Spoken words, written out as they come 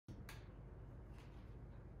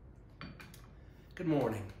Good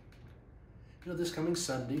morning. This coming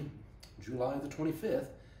Sunday, July the 25th,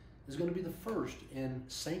 is going to be the first in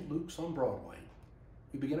St. Luke's on Broadway.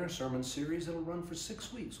 We begin our sermon series that'll run for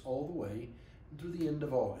 6 weeks, all the way through the end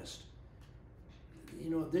of August.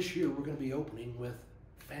 This year we're going to be opening with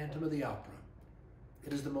Phantom of the Opera.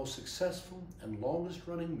 It is the most successful and longest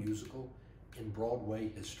running musical in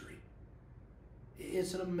Broadway history.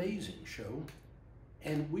 It's an amazing show,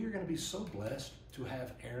 and we are going to be so blessed to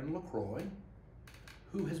have Aaron LaCroix,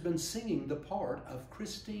 who has been singing the part of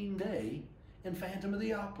Christine Day in Phantom of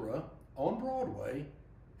the Opera on Broadway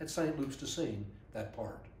at St. Luke's to sing that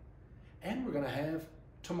part. And we're going to have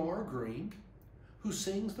Tamara Green, who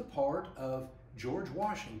sings the part of George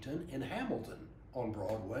Washington in Hamilton on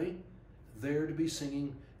Broadway, there to be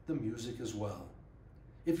singing the music as well.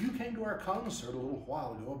 If you came to our concert a little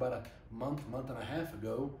while ago, about a month and a half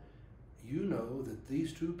ago, you know that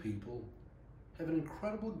these two people have an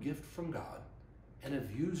incredible gift from God and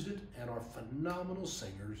have used it and are phenomenal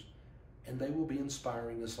singers, and they will be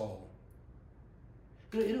inspiring us all.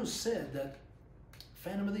 It was said that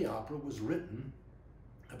Phantom of the Opera was written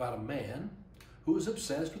about a man who was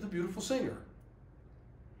obsessed with a beautiful singer.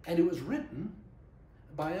 And it was written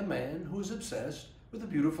by a man who was obsessed with a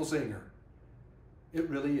beautiful singer. It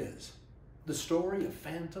really is. The story of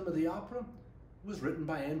Phantom of the Opera was written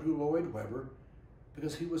by Andrew Lloyd Webber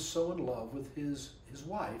because he was so in love with his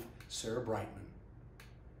wife, Sarah Brightman.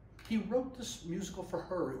 He wrote this musical for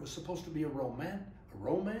her. It was supposed to be a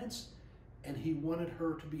romance, and he wanted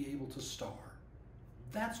her to be able to star.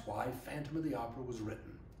 That's why Phantom of the Opera was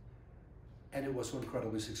written. And it was so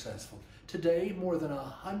incredibly successful. Today, more than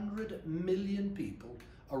 100 million people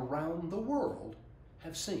around the world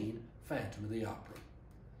have seen Phantom of the Opera.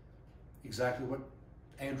 Exactly what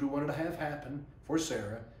Andrew wanted to have happen for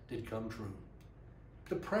Sarah did come true.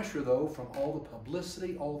 The pressure, though, from all the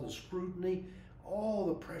publicity, all the scrutiny, all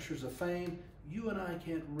the pressures of fame, you and I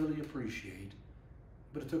can't really appreciate,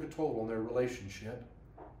 but it took a toll on their relationship,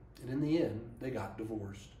 and in the end, they got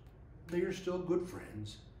divorced. They are still good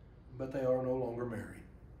friends, but they are no longer married.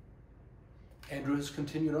 Andrew has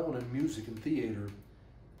continued on in music and theater,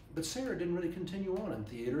 but Sarah didn't really continue on in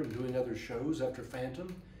theater and doing other shows after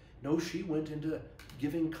Phantom. No, she went into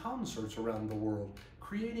giving concerts around the world,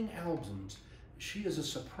 creating albums. She is a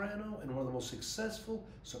soprano and one of the most successful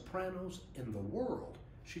sopranos in the world.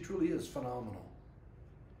 She truly is phenomenal.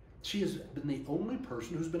 She has been the only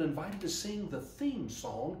person who's been invited to sing the theme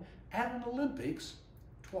song at an Olympics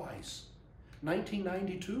twice.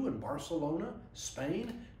 1992 in Barcelona,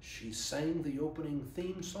 Spain, she sang the opening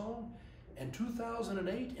theme song. And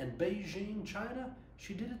 2008 in Beijing, China,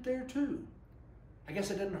 she did it there too. I guess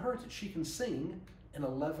it didn't hurt that she can sing in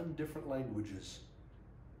 11 different languages.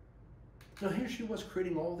 Now here she was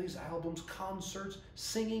creating all these albums, concerts,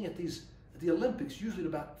 singing at the Olympics, usually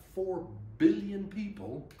about 4 billion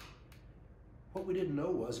people. What we didn't know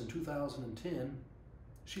was in 2010,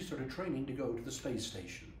 she started training to go to the space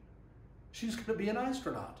station. She's going to be an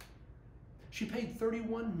astronaut. She paid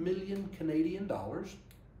 31 million Canadian dollars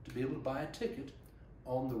to be able to buy a ticket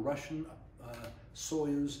on the Russian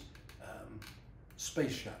Soyuz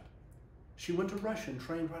space shuttle. She went to Russia and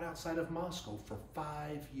trained right outside of Moscow for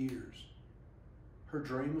 5 years. Her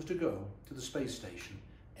dream was to go to the space station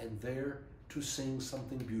and there to sing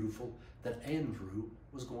something beautiful that Andrew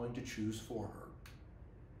was going to choose for her.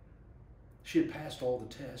 She had passed all the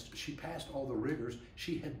tests. She passed all the rigors.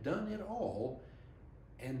 She had done it all.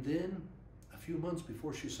 And then a few months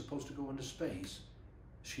before she was supposed to go into space,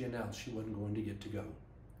 she announced she wasn't going to get to go.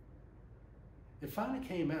 It finally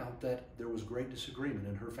came out that there was great disagreement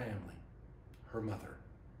in her family. Her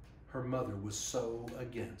mother was so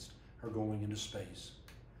against her going into space.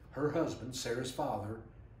 Her husband, Sarah's father,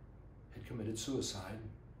 had committed suicide.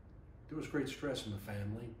 There was great stress in the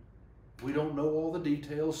family. We don't know all the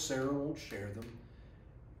details. Sarah won't share them.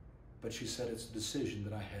 But she said it's a decision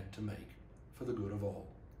that I had to make for the good of all.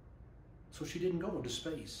 So she didn't go into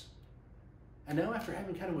space. And now, after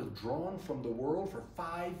having kind of withdrawn from the world for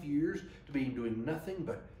 5 years to be doing nothing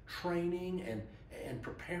but training and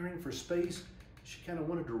preparing for space, she kind of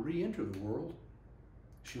wanted to re-enter the world.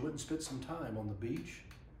 She went and spent some time on the beach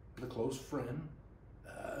with a close friend,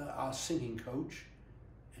 a singing coach,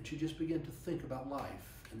 and she just began to think about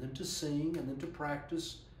life, and then to sing, and then to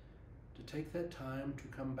practice, to take that time to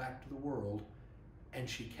come back to the world. And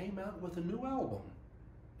she came out with a new album.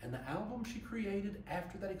 And the album she created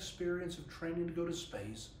after that experience of training to go to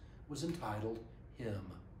space was entitled Him.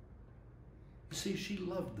 You see, she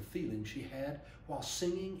loved the feeling she had while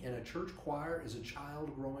singing in a church choir as a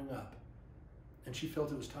child growing up. And she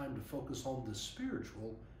felt it was time to focus on the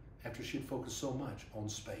spiritual after she had focused so much on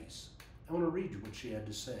space. I want to read you what she had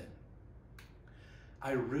to say.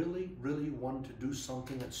 I really, really wanted to do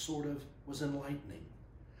something that sort of was enlightening.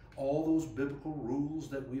 All those biblical rules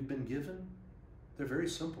that we've been given, they're very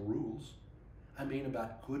simple rules. I mean,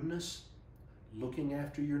 about goodness, looking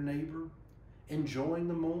after your neighbor, enjoying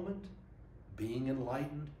the moment, being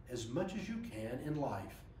enlightened as much as you can in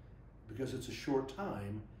life, because it's a short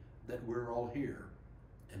time that we're all here.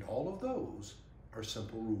 And all of those are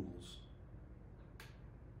simple rules.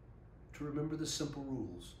 To remember the simple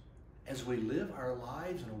rules. As we live our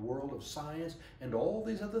lives in a world of science and all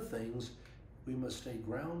these other things, we must stay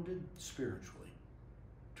grounded spiritually.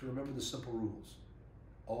 To remember the simple rules.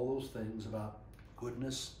 All those things about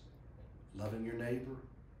goodness, loving your neighbor,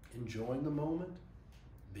 enjoying the moment,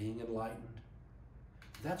 being enlightened.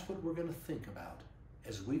 That's what we're going to think about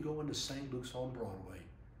as we go into St. Luke's on Broadway.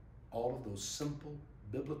 All of those simple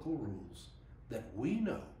biblical rules that we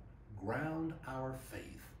know ground our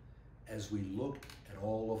faith as we look at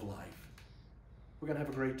all of life. We're going to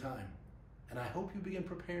have a great time. And I hope you begin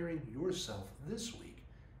preparing yourself this week,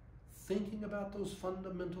 thinking about those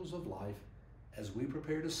fundamentals of life as we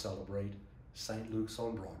prepare to celebrate St. Luke's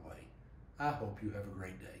on Broadway. I hope you have a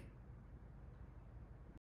great day.